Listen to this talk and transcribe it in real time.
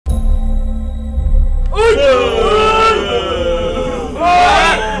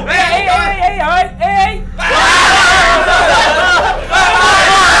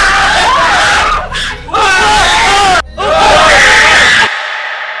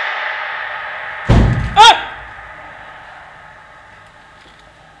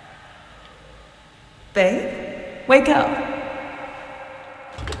Wake up.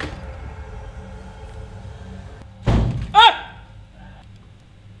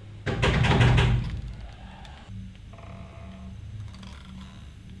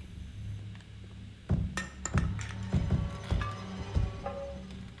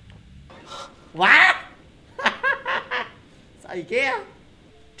 Quá. Sợi kia.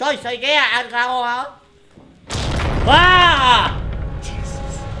 Trời sợi kia ăn rau hả? Wow.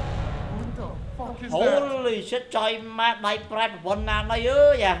 Holy shit, trời má đầy pride vốn nào đây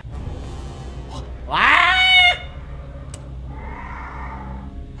ư vậy? Wow.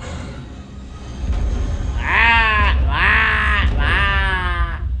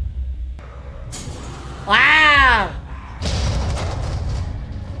 Wow.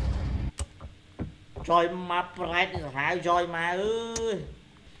 Trời má pride hại rồi mà ơi.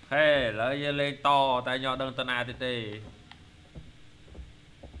 Hey, lấy lên to tại nhỏ đừng tân à tê tê.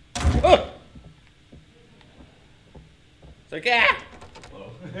 Sợi kia.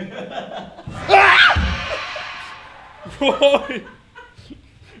 Ôi.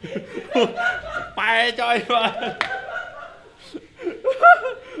 Bay trời mà.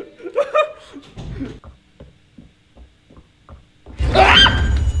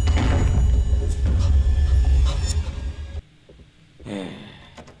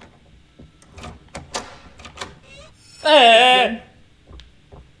 Ê.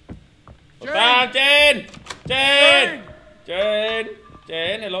 Trên.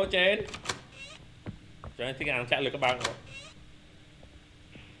 Trên này lô trên. Trên thích ăn chạy được các bạn rồi.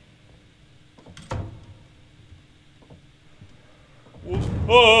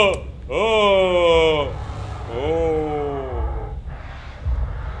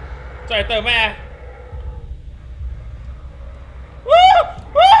 Chạy từ mẹ.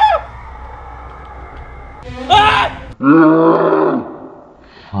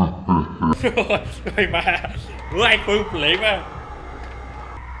 Rồi mà bữa anh Phương liền mà.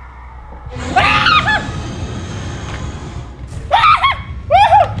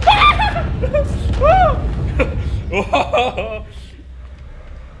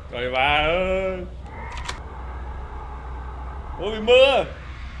 Rồi bà ơi. Ôi bị mưa.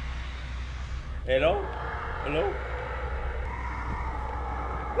 Hello. Hello.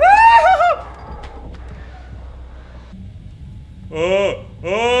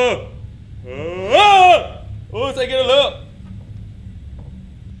 Ôi sao kia lửa.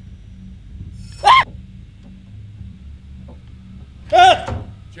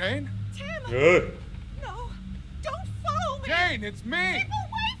 Jane? Good. No, don't follow me. Jane, it's me. Keep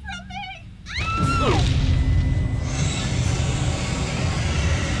away from me.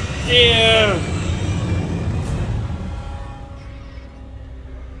 Yeah.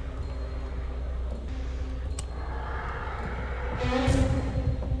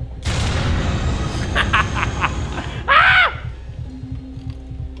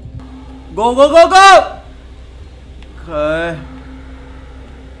 Go go go go. Okay.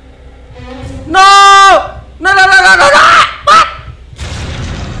 No! No no no no no no! What?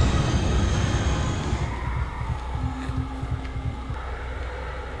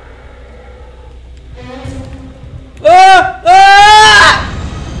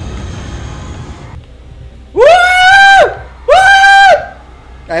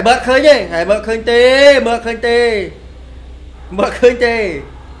 Cái bớt khơi nhỉ, cái bớt khơi tê, bớt khơi tê. Bớt khơi tê.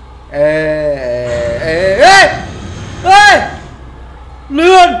 Ê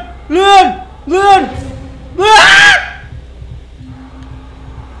lươn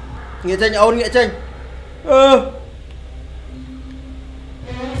nghĩa tranh ôn nghĩa tranh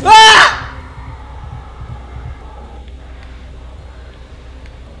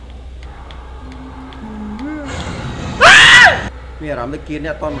mẹ làm cái kiến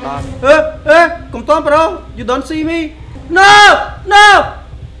nha toàn một đòn cùng toàn vào đâu you don't see me no no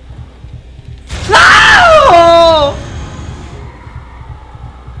no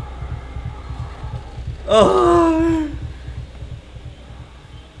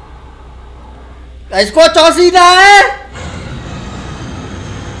cái score cho gì đấy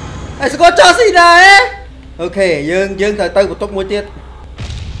cái score cho gì đấy ok dương thời tư của top môi tiết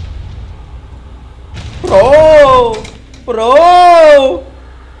pro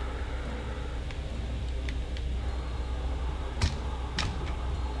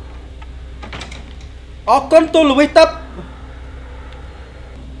con tôi lùi tập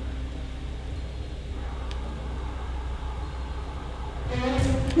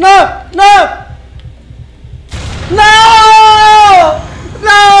no no no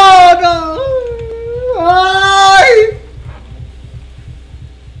no no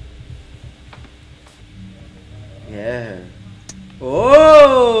yeah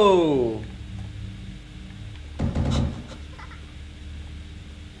oh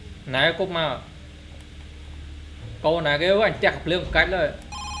này cúp mà cô này kêu anh chặt liên một cách rồi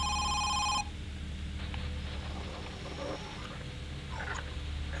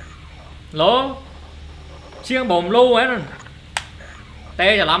lố chiêng bồm lu ấy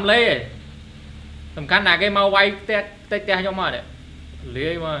tê chả làm lê tầm khăn là cái mau quay tê tê tê cho mà đấy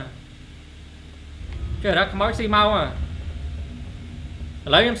lê mà cái đó máu xi mau mà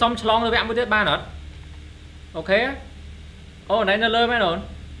lấy em xong chlong rồi vẽ mới tiết ba nữa ok ô này nó lơi mấy rồi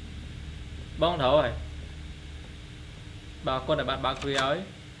bông thấu rồi bà con này bạn quý ấy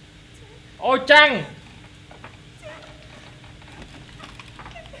ôi chăng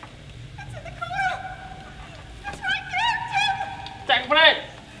chạy qua đây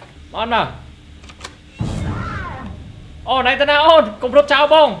con nào ô này ta nào ôn cùng rút chào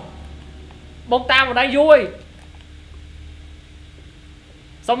bông ta vào đây vui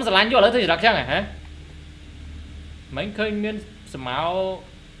xong rồi lánh vô lấy thứ gì đặc chăng hả mấy khơi miên sầm máu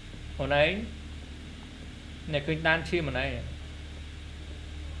hồi nãy này khơi đan chi mà này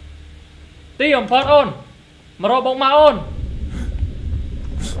tí ẩm phật ôn mà rồi bông ma ôn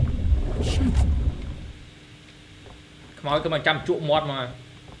nói cái mà chăm trụ mót mà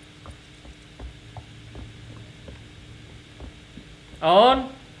ôn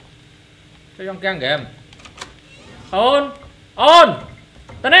cho trong keng game ôn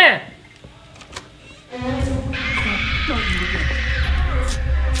ta nè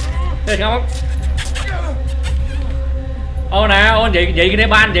thế không ôn nè ôn vậy cái này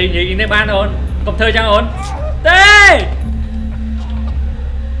ban vậy cái này ban ôn công thơ chăng ôn tê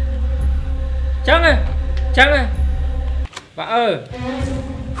chăng à và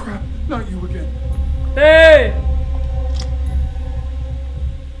tê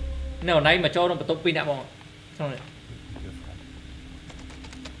nào nay mà cho nó một tốc pin đã bông xong rồi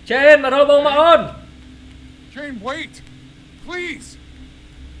trên mà thôi bông mà ôn Jane, wait! Please!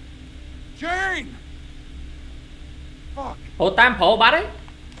 Jane! Fuck! Hồ tam phổ bắt đấy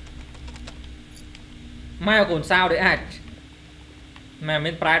mai còn sao để ai mà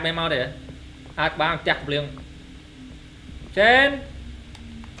bên pride mấy mau để ai bao chặt liền trên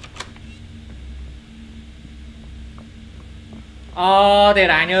tiền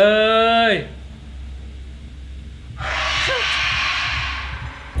anh ơi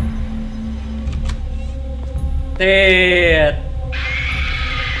tiền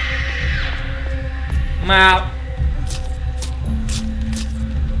mà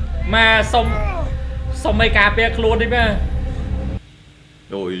xong mấy cà bẹc luôn đi mà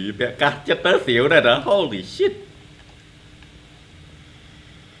rồi bẹc cắt chết tới xỉu này đó holy shit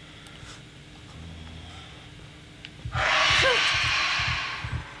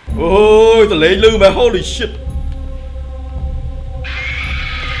ôi tao lấy lư mà holy shit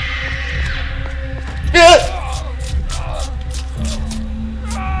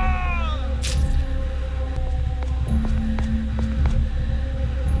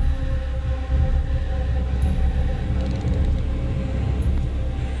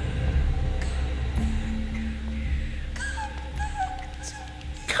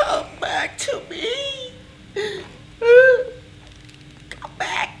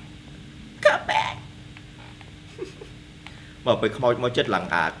mà phải không chết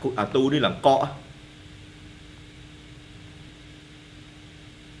lằng tu đi lằng cọ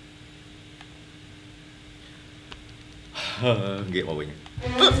nghiện mà mình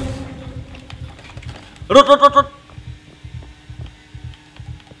rút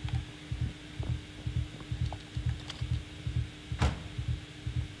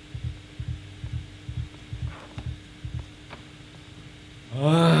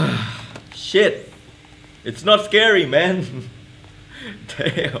shit it's not scary man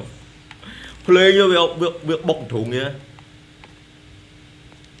damn play như việc bọc thùng nha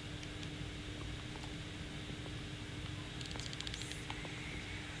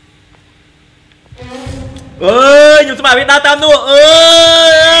ơi nhưng sao mà biết đa tam nữa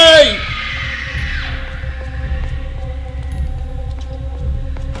ơi